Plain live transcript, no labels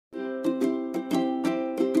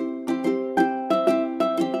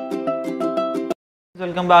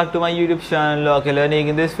Welcome back to my YouTube channel Okay Learning.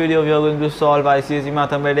 In this video we are going to solve ICSE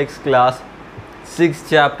Mathematics class 6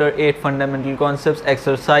 chapter 8 fundamental concepts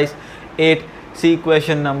exercise 8. See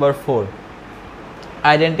question number 4.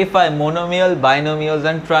 Identify monomial, binomials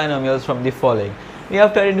and trinomials from the following. We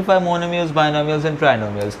have to identify monomials, binomials and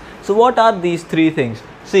trinomials. So what are these three things?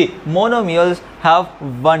 See, monomials have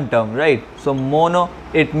one term, right? So mono,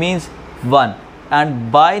 it means one,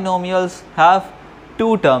 and binomials have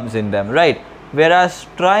two terms in them, right? Whereas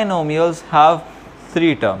trinomials have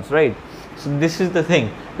three terms, right? So this is the thing,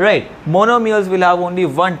 right? Monomials will have only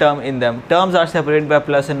one term in them. Terms are separated by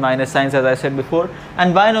plus and minus signs, as I said before,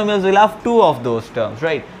 and binomials will have two of those terms,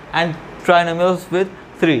 right? And trinomials with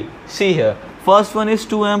three. See here, first one is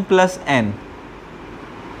 2m plus n,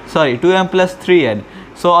 sorry, 2m plus 3n.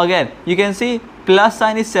 So again you can see plus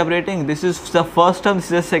sign is separating. This is the first term, this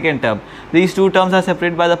is the second term. These two terms are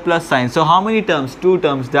separated by the plus sign. So how many terms? Two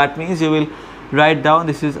terms. That means you will write down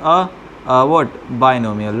this is a what?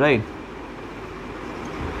 Binomial, right?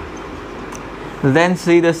 Then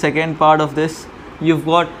see the second part of this. You've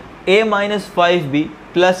got a minus 5b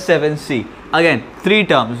plus 7c. Again three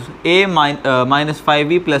terms, a minus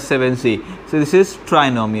 5b plus 7c. So this is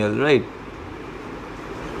trinomial, right?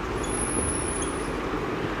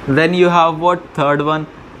 Then you have what? Third one,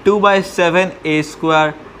 2 by 7 a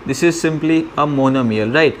square. This is simply a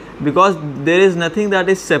monomial, right? Because there is nothing that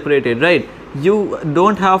is separated, right? You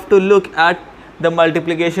don't have to look at the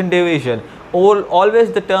multiplication division.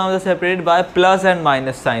 Always the terms are separated by plus and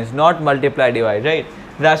minus signs, not multiply divide, right?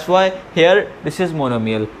 That's why here this is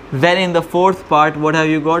monomial. Then in the fourth part, what have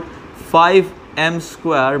you got? 5m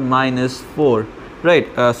square minus 4,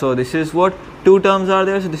 right? So this is what? Two terms are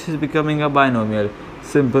there, so this is becoming a binomial.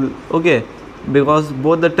 Simple, okay, because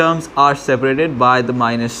both the terms are separated by the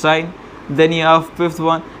minus sign. Then you have fifth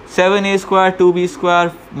one, 7a square 2b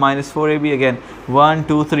square minus 4ab. Again 1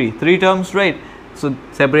 2 3, three terms, right? So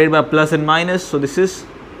separated by plus and minus. So this is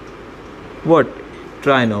what?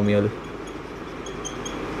 Trinomial.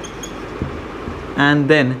 And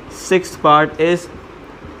then sixth part is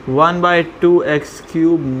 1 by 2x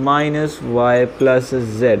cube minus y plus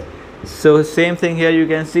z. So same thing here, you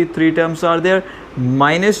can see three terms are there,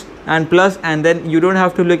 minus and plus, and then you don't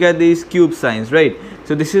have to look at these cube signs, right?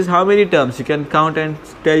 So this is how many terms you can count and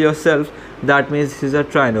tell yourself. That means this is a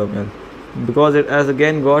trinomial because it has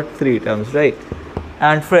again got three terms, right?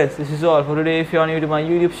 And friends, this is all for today. If you are new to my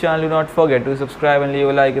YouTube channel, do not forget to subscribe and leave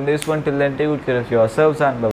a like in this one. Till then, take good care of yourselves and bye.